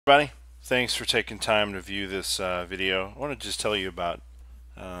Everybody, thanks for taking time to view this video. I want to just tell you about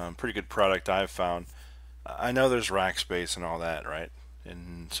a pretty good product I've found. I know there's rack space and all that, right?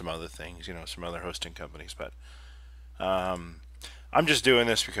 And some other things, some other hosting companies, but I'm just doing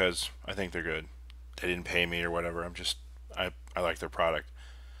this because I think they're good. They didn't pay me or whatever. I like their product.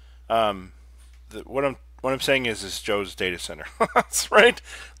 Um, what I'm saying is Joe's data center. That's right.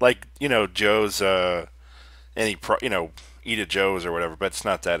 Like Joe's eat at Joe's or whatever, but it's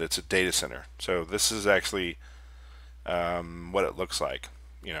not that. It's a data center. So this is actually what it looks like.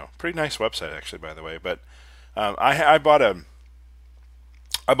 Pretty nice website actually, by the way. But I bought a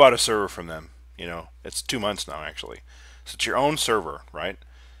server from them. It's 2 months now actually. So it's your own server, right?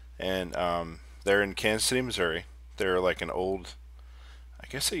 And they're in Kansas City, Missouri. They're like an old. I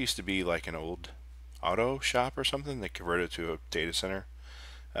guess they used to be like an old auto shop or something. They converted it to a data center.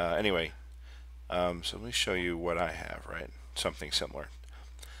 Anyway, so let me show you what I have, right? Something similar.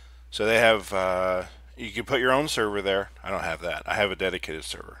 So they have, you can put your own server there. I don't have that. I have a dedicated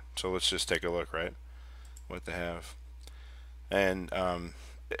server. So let's just take a look, right? What they have. And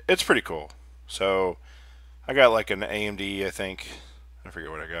it's pretty cool. So I got like an AMD, I think. I forget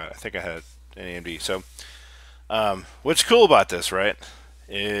what I got. I think I had an AMD. So what's cool about this, right,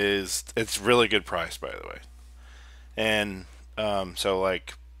 is it's really good price, by the way. And so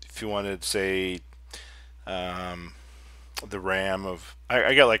like if you wanted, say, um, the RAM of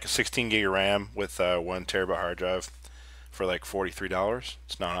I got like a 16 gig of RAM with 1 terabyte hard drive for like $43.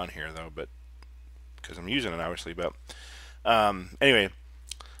 It's not on here though, but because I'm using it obviously. But anyway,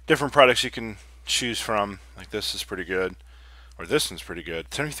 different products you can choose from. Like this is pretty good, or this one's pretty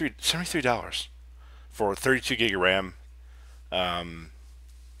good. $73 for 32 gig of RAM. 2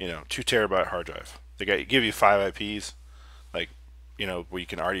 terabyte hard drive. Give you 5 IPs, like where you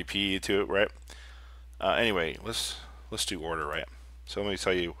can RDP to it, right? Anyway, let's do order, right? So let me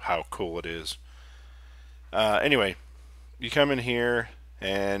tell you how cool it is. Anyway, you come in here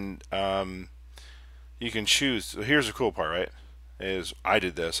and you can choose. So here's the cool part, right? Is I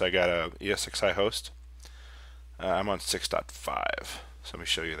did this. I got a ESXi host. I'm on 6.5. So let me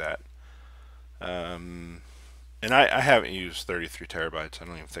show you that. And I haven't used 33 terabytes. I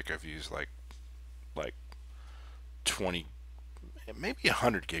don't even think I've used like 20, maybe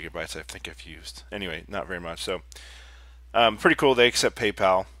 100 gigabytes. I think I've used. Anyway, not very much. So pretty cool. They accept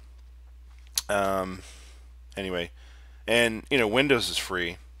PayPal. Um, anyway, and Windows is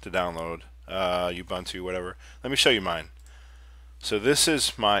free to download. Ubuntu, whatever. Let me show you mine. So this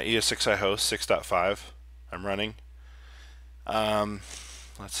is my ESXi host 6.5 I'm running.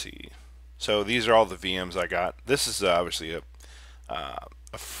 Let's see. So these are all the VMs I got. This is obviously I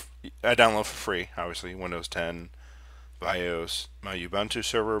download for free, obviously, Windows 10, BIOS, my Ubuntu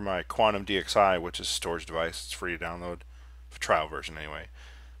server, my Quantum DXi, which is a storage device. It's free to download, for trial version anyway.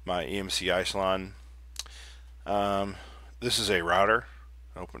 My EMC Isilon. This is a router,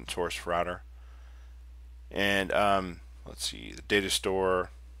 open source router. And let's see, the data store.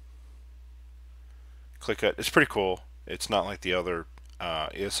 Click it. It's pretty cool. It's not like the other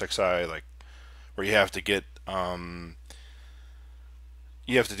ESXi, like where you have to get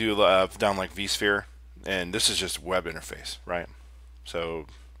you have to do down like vSphere, and this is just web interface, right? So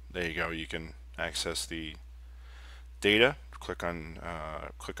there you go. You can access the data. Click on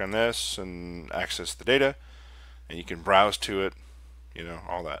this and access the data, and you can browse to it.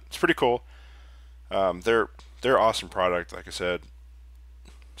 All that. It's pretty cool. They're awesome product, like I said.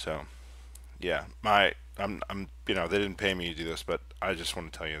 So yeah, they didn't pay me to do this, but I just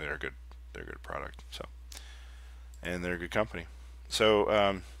want to tell you they're a good product. So, and they're a good company.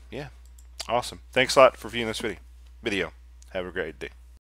 So yeah, awesome. Thanks a lot for viewing this video. Have a great day.